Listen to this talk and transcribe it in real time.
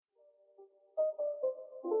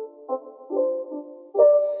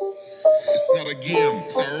not a game,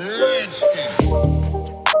 it's a rich thing.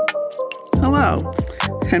 Hello,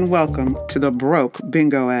 and welcome to The Broke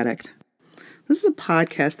Bingo Addict. This is a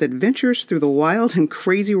podcast that ventures through the wild and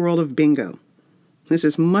crazy world of bingo. This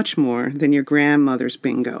is much more than your grandmother's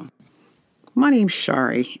bingo. My name's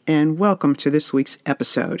Shari, and welcome to this week's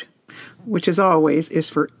episode, which as always is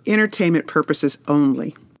for entertainment purposes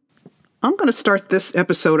only. I'm going to start this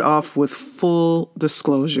episode off with full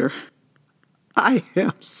disclosure. I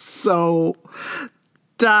am so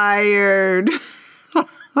tired.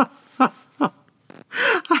 I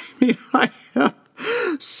am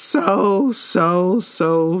so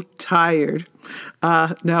tired.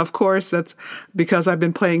 Now, of course, that's because I've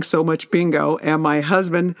been playing so much bingo, and my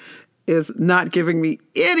husband is not giving me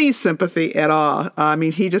any sympathy at all.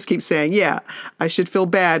 He just keeps saying, yeah, I should feel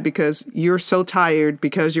bad because you're so tired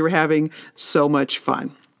because you were having so much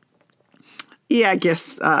fun. Yeah, I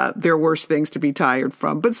guess there are worse things to be tired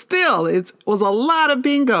from, but still, it was a lot of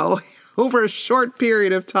bingo over a short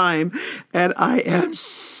period of time, and I am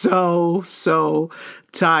so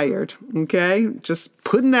tired, okay? Just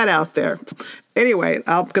putting that out there. Anyway,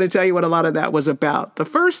 I'm going to tell you what a lot of that was about. The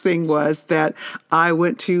first thing was that I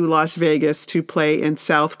went to Las Vegas to play in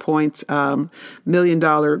South Point's $1 Million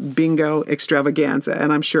Bingo Extravaganza.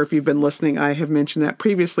 And I'm sure if you've been listening, I have mentioned that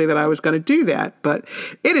previously that I was going to do that. But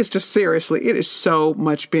it is just seriously, it is so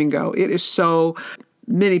much bingo. It is so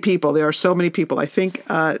many people. There are so many people. I think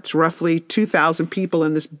it's roughly 2,000 people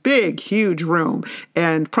in this big, huge room.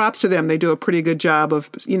 And props to them. They do a pretty good job of,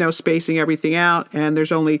 spacing everything out. And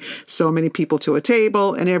there's only so many people to a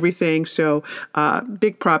table and everything. So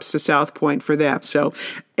big props to South Point for that. So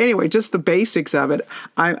anyway, just the basics of it.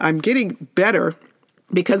 I'm getting better,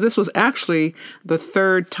 because this was actually the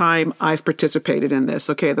third time I've participated in this.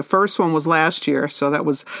 Okay, the first one was last year, so that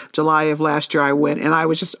was July of last year I went, and I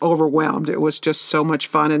was just overwhelmed. It was just so much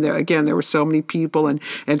fun, and there were so many people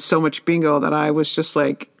and so much bingo that I was just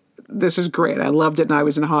like, this is great. I loved it, and I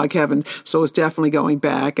was in hog heaven, so I was definitely going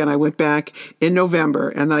back, and I went back in November,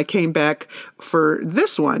 and then I came back for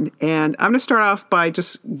this one, and I'm going to start off by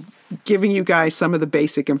just giving you guys some of the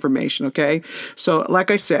basic information, okay? So like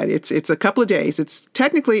I said, it's a couple of days. It's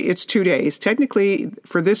 2 days. Technically,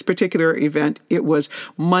 for this particular event, it was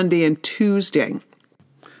Monday and Tuesday.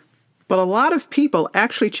 But a lot of people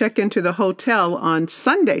actually check into the hotel on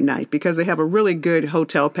Sunday night because they have a really good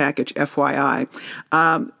hotel package, FYI.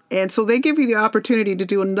 And so they give you the opportunity to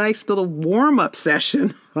do a nice little warm-up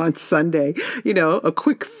session on Sunday, a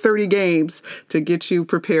quick 30 games to get you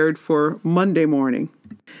prepared for Monday morning.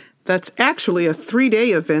 That's actually a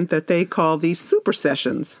 3-day event that they call the Super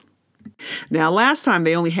Sessions. Now, last time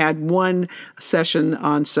they only had one session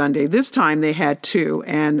on Sunday. This time they had 2,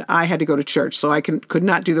 and I had to go to church, so I could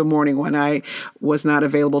not do the morning one. I was not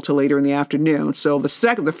available till later in the afternoon. So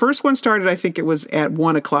the first one started, I think it was at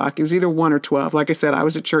 1 o'clock. It was either 1 or 12. Like I said, I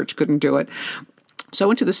was at church, couldn't do it. So I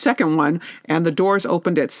went to the second one, and the doors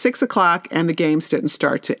opened at 6 o'clock, and the games didn't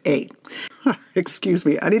start to 8. Excuse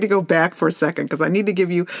me. I need to go back for a second because I need to give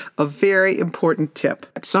you a very important tip.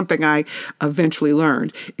 It's something I eventually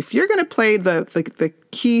learned. If you're going to play the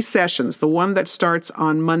key sessions, the one that starts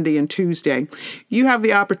on Monday and Tuesday, you have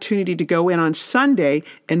the opportunity to go in on Sunday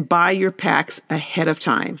and buy your packs ahead of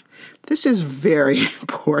time. This is very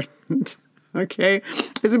important. Okay.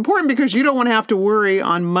 It's important because you don't want to have to worry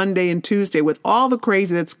on Monday and Tuesday with all the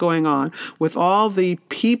crazy that's going on, with all the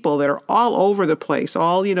people that are all over the place,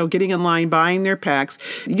 all, getting in line, buying their packs.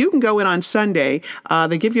 You can go in on Sunday.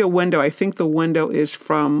 They give you a window. I think the window is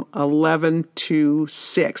from 11 to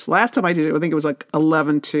 6. Last time I did it, I think it was like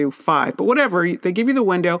 11 to 5, but whatever. They give you the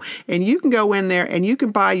window and you can go in there and you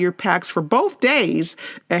can buy your packs for both days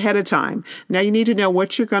ahead of time. Now you need to know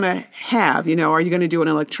what you're going to have. Are you going to do an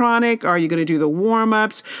electronic? Are you going to do the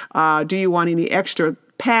warm-ups? Do you want any extra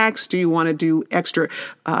packs? Do you want to do extra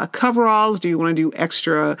coveralls? Do you want to do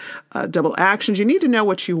extra double actions? You need to know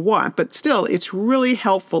what you want, but still, it's really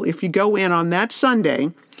helpful if you go in on that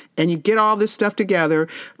Sunday and you get all this stuff together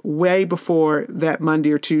way before that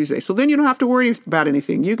Monday or Tuesday. So then you don't have to worry about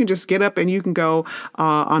anything. You can just get up and you can go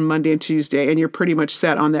on Monday and Tuesday, and you're pretty much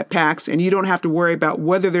set on that packs, and you don't have to worry about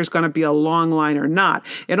whether there's going to be a long line or not.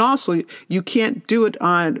 And also, you can't do it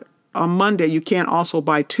on Monday. You can't also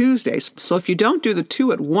buy Tuesdays. So if you don't do the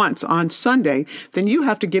 2 at once on Sunday, then you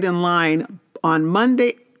have to get in line on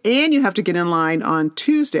Monday and you have to get in line on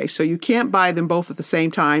Tuesday. So you can't buy them both at the same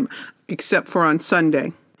time except for on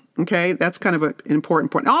Sunday. Okay, that's kind of an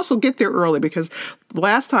important point. Also, get there early because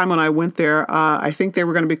last time when I went there, I think they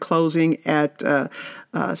were going to be closing at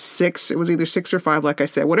 6. It was either 6 or 5, like I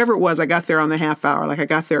said. Whatever it was, I got there on the half hour. Like I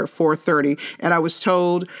got there at 4:30, and I was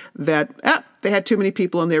told that they had too many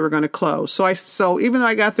people and they were going to close. So even though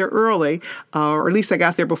I got there early, or at least I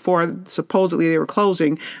got there before supposedly they were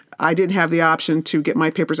closing, I didn't have the option to get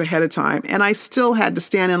my papers ahead of time, and I still had to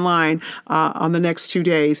stand in line on the next 2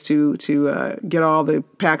 days to get all the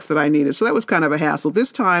packs that I needed. So that was kind of a hassle.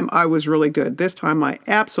 This time I was really good. This time I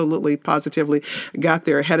absolutely, positively got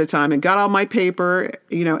there ahead of time and got all my paper.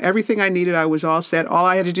 Everything I needed, I was all set. All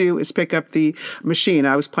I had to do is pick up the machine.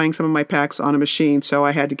 I was playing some of my packs on a machine, so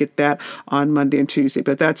I had to get that on Monday and Tuesday.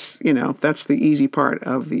 But that's the easy part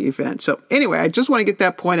of the event. So anyway, I just want to get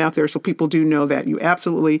that point out there so people do know that you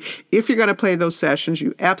absolutely, if you're going to play those sessions,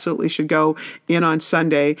 you absolutely should go in on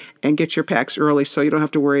Sunday and get your packs early so you don't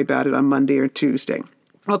have to worry about it on Monday or Tuesday.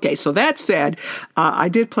 Okay, so that said, I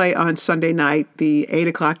did play on Sunday night, the 8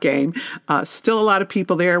 o'clock game. Still a lot of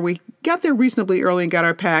people there. We got there reasonably early and got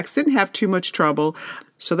our packs. Didn't have too much trouble.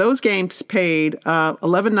 So those games paid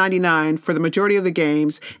 $11.99 for the majority of the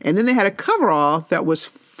games. And then they had a coverall that was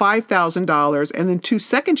 $5,000 and then 2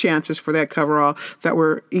 second chances for that coverall that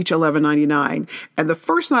were each $11.99. And the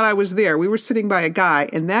first night I was there, we were sitting by a guy,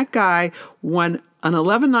 and that guy won an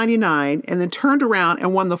 $11.99 and then turned around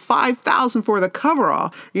and won the $5,000 for the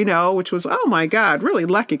coverall, which was, oh my God, really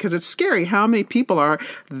lucky, because it's scary how many people are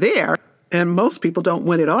there. And most people don't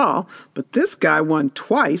win at all. But this guy won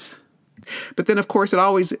twice. But then, of course, it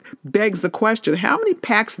always begs the question, how many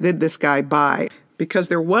packs did this guy buy? Because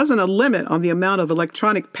there wasn't a limit on the amount of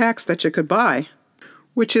electronic packs that you could buy,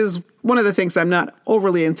 which is one of the things I'm not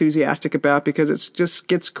overly enthusiastic about, because it just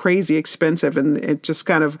gets crazy expensive, and it just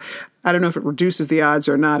kind of, I don't know if it reduces the odds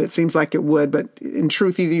or not. It seems like it would, but in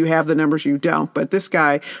truth, either you have the numbers or you don't. But this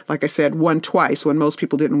guy, like I said, won twice when most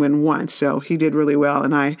people didn't win once. So he did really well,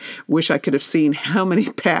 and I wish I could have seen how many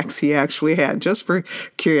packs he actually had, just for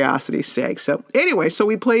curiosity's sake. So anyway, so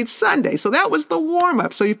we played Sunday. So that was the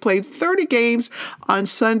warm-up. So you've played 30 games on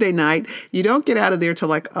Sunday night. You don't get out of there till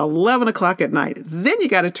like 11 o'clock at night. Then you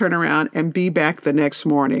got to turn around and be back the next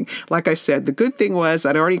morning. Like I said, the good thing was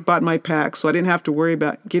I'd already bought my pack, so I didn't have to worry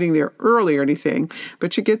about getting there early or anything.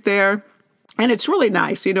 But you get there, and it's really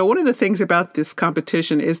nice. One of the things about this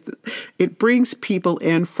competition is that it brings people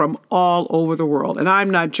in from all over the world. And I'm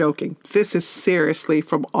not joking. This is seriously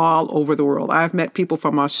from all over the world. I've met people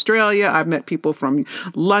from Australia. I've met people from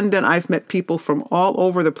London. I've met people from all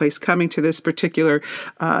over the place coming to this particular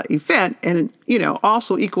event. And,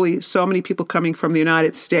 also equally so many people coming from the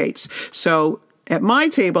United States. So at my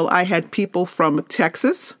table, I had people from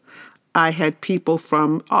Texas. I had people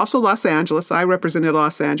from also Los Angeles. I represented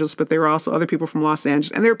Los Angeles, but there were also other people from Los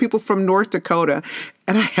Angeles. And there were people from North Dakota.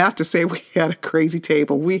 And I have to say, we had a crazy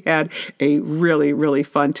table. We had a really, really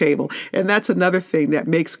fun table. And that's another thing that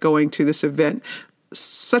makes going to this event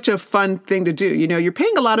such a fun thing to do. You're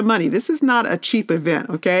paying a lot of money. This is not a cheap event,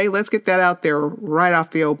 okay? Let's get that out there right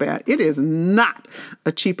off the bat. It is not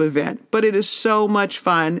a cheap event, but it is so much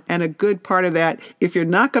fun. And a good part of that, if you're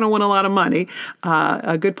not going to win a lot of money,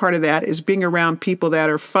 a good part of that is being around people that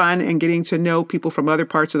are fun and getting to know people from other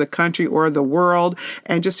parts of the country or the world,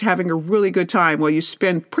 and just having a really good time while you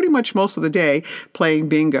spend pretty much most of the day playing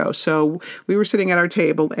bingo. So we were sitting at our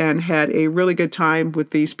table and had a really good time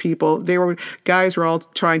with these people. Guys were all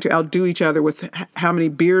trying to outdo each other with how many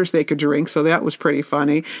beers they could drink. So that was pretty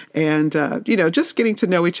funny. And, just getting to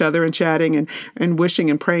know each other and chatting and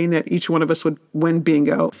wishing and praying that each one of us would win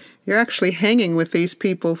bingo. You're actually hanging with these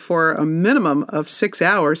people for a minimum of 6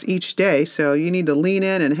 hours each day. So you need to lean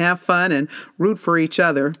in and have fun and root for each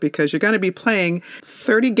other, because you're going to be playing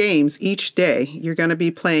 30 games each day. You're going to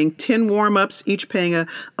be playing 10 warm-ups, each paying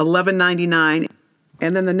 $11.99.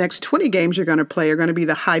 And then the next 20 games you're going to play are going to be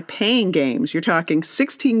the high-paying games. You're talking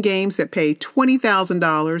 16 games that pay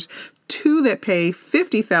 $20,000, 2 that pay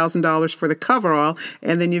 $50,000 for the coverall,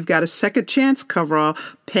 and then you've got a second chance coverall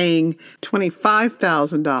paying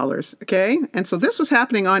 $25,000, okay? And so this was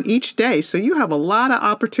happening on each day, so you have a lot of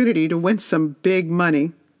opportunity to win some big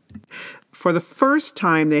money. For the first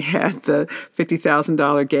time they had the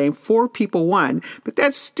 $50,000 game, 4 people won, but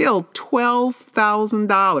that's still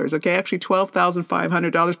 $12,000, okay? Actually,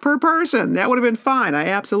 $12,500 per person. That would have been fine. I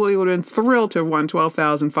absolutely would have been thrilled to have won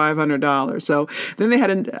 $12,500. So then they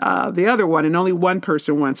had the other one, and only one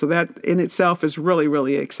person won. So that in itself is really,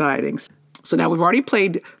 really exciting. So now we've already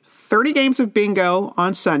played 30 games of bingo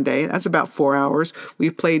on Sunday. That's about 4 hours.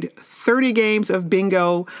 We've played 30 games of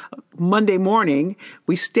bingo Monday morning.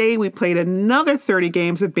 We played another 30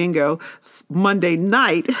 games of bingo Monday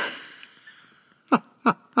night.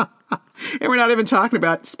 And we're not even talking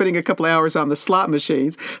about spending a couple of hours on the slot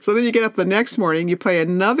machines. So then you get up the next morning, you play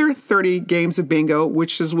another 30 games of bingo,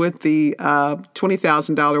 which is with the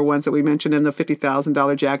 $20,000 ones that we mentioned and the $50,000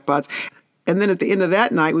 jackpots. And then at the end of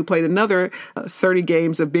that night, we played another 30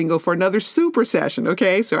 games of bingo for another super session.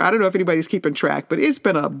 Okay, so I don't know if anybody's keeping track, but it's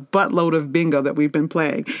been a buttload of bingo that we've been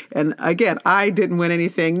playing. And again, I didn't win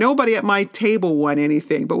anything. Nobody at my table won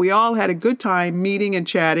anything, but we all had a good time meeting and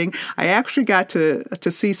chatting. I actually got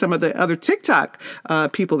to see some of the other TikTok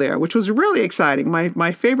people there, which was really exciting.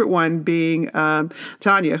 My favorite one being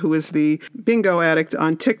Tanya, who is the bingo addict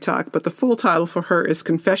on TikTok, but the full title for her is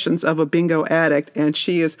Confessions of a Bingo Addict, and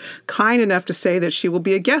she is kind enough to say that she will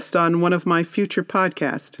be a guest on one of my future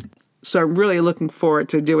podcasts. So I'm really looking forward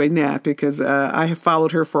to doing that because I have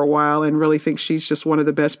followed her for a while and really think she's just one of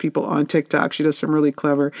the best people on TikTok. She does some really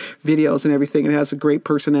clever videos and everything and has a great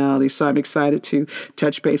personality. So I'm excited to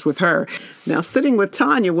touch base with her. Now, sitting with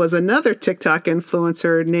Tanya was another TikTok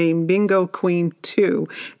influencer named Bingo Queen 2.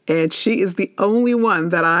 And she is the only one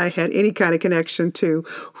that I had any kind of connection to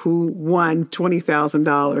who won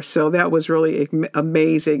 $20,000. So that was really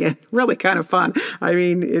amazing and really kind of fun. I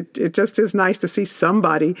mean, it just is nice to see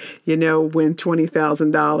somebody, win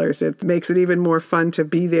 $20,000. It makes it even more fun to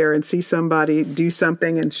be there and see somebody do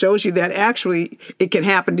something and shows you that actually it can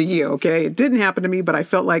happen to you. Okay. It didn't happen to me, but I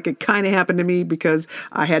felt like it kind of happened to me because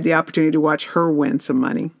I had the opportunity to watch her win some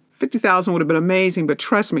money. $50,000 would have been amazing, but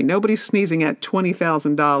trust me, nobody's sneezing at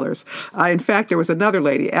 $20,000. In fact, there was another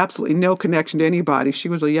lady, absolutely no connection to anybody. She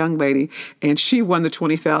was a young lady, and she won the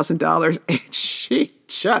 $20,000, and she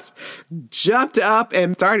just jumped up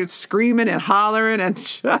and started screaming and hollering and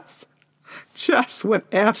just went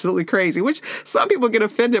absolutely crazy, which some people get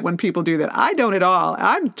offended when people do that. I don't at all.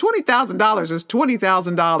 $20,000 is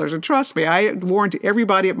 $20,000. And trust me, I warned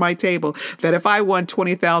everybody at my table that if I won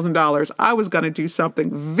 $20,000, I was going to do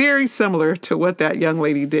something very similar to what that young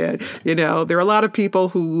lady did. There are a lot of people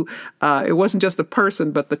who, it wasn't just the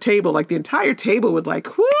person, but the table, like the entire table would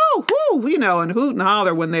like, whoo, and hoot and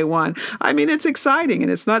holler when they won. I mean, it's exciting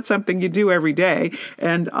and it's not something you do every day.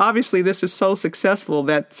 And obviously this is so successful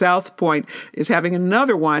that South Point is having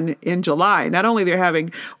another one in July. Not only they're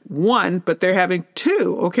having one, but they're having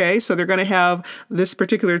two. Okay. So they're going to have this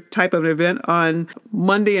particular type of event on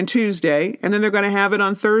Monday and Tuesday, and then they're going to have it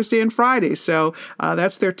on Thursday and Friday. So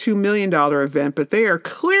that's their $2 million event, but they are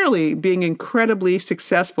clearly being incredibly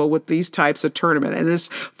successful with these types of tournaments. And as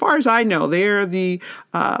far as I know, they're the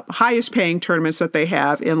highest paying tournaments that they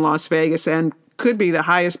have in Las Vegas and could be the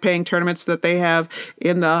highest paying tournaments that they have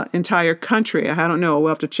in the entire country. I don't know. We'll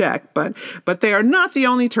have to check, but they are not the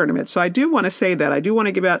only tournament. So I do want to say that. I do want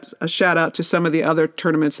to give out a shout out to some of the other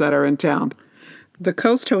tournaments that are in town. The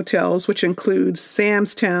Coast Hotels, which includes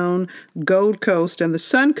Sam's Town, Gold Coast, and the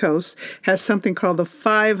Sun Coast, has something called the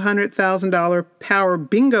 $500,000 Power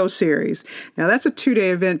Bingo Series. Now, that's a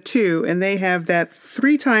 2-day event, too, and they have that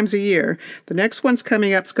 3 times a year. The next one's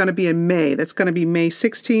coming up is going to be in May. That's going to be May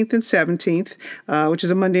 16th and 17th, which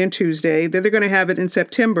is a Monday and Tuesday. Then they're going to have it in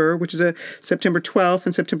September, which is a September 12th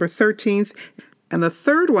and September 13th. And the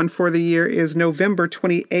third one for the year is November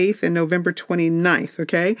 28th and November 29th,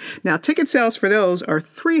 okay? Now, ticket sales for those are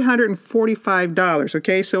 $345,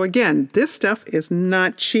 okay? So again, this stuff is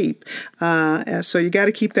not cheap. So you got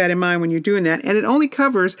to keep that in mind when you're doing that. And it only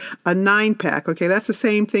covers a 9-pack, okay? That's the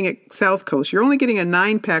same thing at South Coast. You're only getting a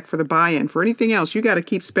 9-pack for the buy-in. For anything else, you got to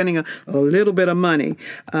keep spending a little bit of money.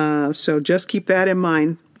 So just keep that in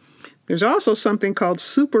mind. There's also something called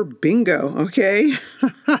Super Bingo, okay?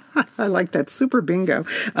 I like that, Super Bingo.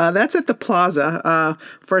 That's at the Plaza.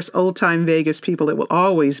 For us old-time Vegas people, it will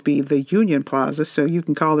always be the Union Plaza, so you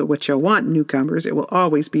can call it what you want, newcomers. It will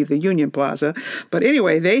always be the Union Plaza. But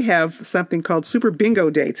anyway, they have something called Super Bingo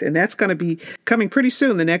dates, and that's going to be coming pretty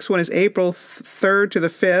soon. The next one is April 3rd to the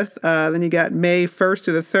 5th. Then you got May 1st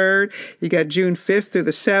to the 3rd. You got June 5th through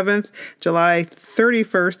the 7th, July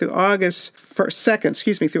 31st through August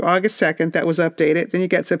 2nd, through August 2nd. That was updated. Then you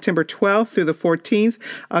got September 12th through the 14th,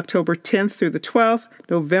 October 10th through the 12th,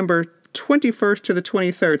 November 21st to the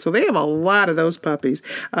 23rd. So they have a lot of those puppies.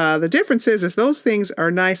 The difference is those things are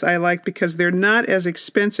nice, I like, because they're not as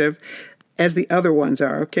expensive as the other ones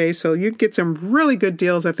are, okay? So you get some really good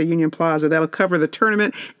deals at the Union Plaza. That'll cover the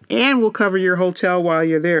tournament and will cover your hotel while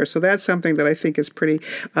you're there. So that's something that I think is pretty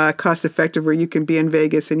cost-effective, where you can be in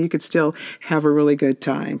Vegas and you could still have a really good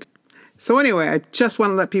time. So anyway, I just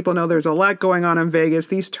want to let people know there's a lot going on in Vegas.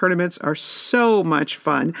 These tournaments are so much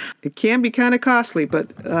fun. It can be kind of costly,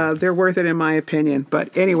 but they're worth it in my opinion.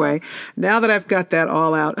 But anyway, now that I've got that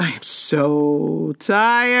all out, I am so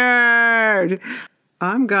tired.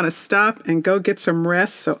 I'm going to stop and go get some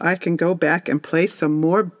rest so I can go back and play some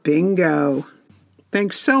more bingo.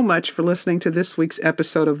 Thanks so much for listening to this week's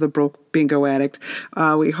episode of The Broke Bingo Addict.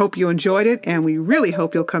 We hope you enjoyed it, and we really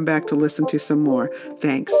hope you'll come back to listen to some more.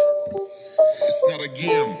 Thanks. It's not a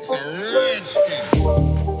game, it's a rich